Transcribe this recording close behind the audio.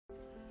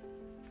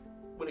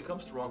when it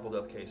comes to wrongful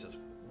death cases,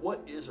 what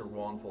is a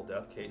wrongful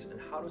death case and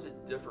how does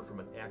it differ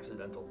from an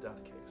accidental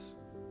death case?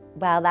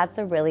 Well, that's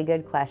a really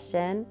good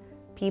question.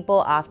 People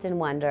often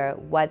wonder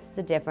what's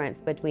the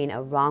difference between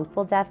a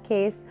wrongful death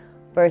case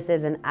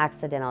versus an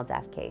accidental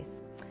death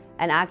case.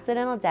 An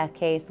accidental death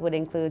case would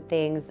include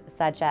things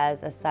such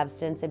as a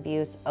substance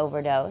abuse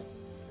overdose,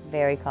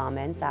 very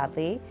common,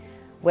 sadly,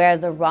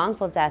 whereas a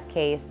wrongful death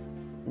case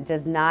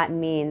does not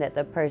mean that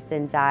the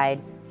person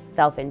died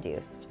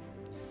self-induced.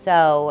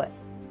 So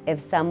if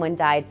someone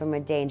died from a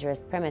dangerous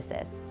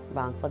premises,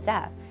 wrongful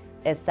death.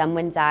 If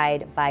someone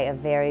died by a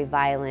very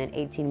violent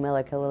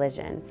 18-wheeler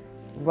collision,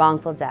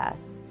 wrongful death.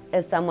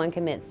 If someone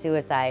commits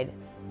suicide,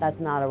 that's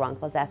not a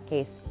wrongful death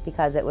case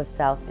because it was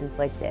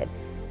self-inflicted.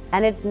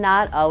 And it's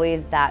not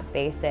always that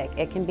basic.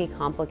 It can be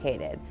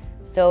complicated.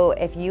 So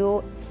if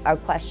you are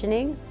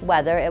questioning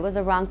whether it was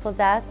a wrongful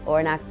death or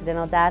an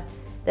accidental death,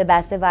 the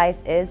best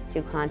advice is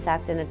to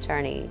contact an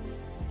attorney,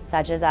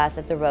 such as us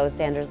at the Rose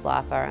Sanders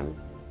Law Firm.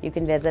 You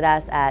can visit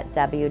us at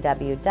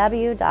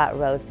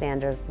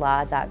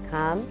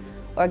www.rosesanderslaw.com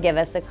or give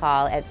us a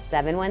call at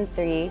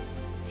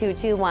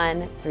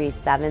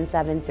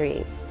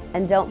 713-221-3773.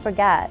 And don't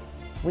forget,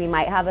 we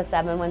might have a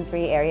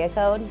 713 area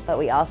code, but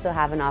we also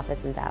have an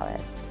office in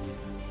Dallas.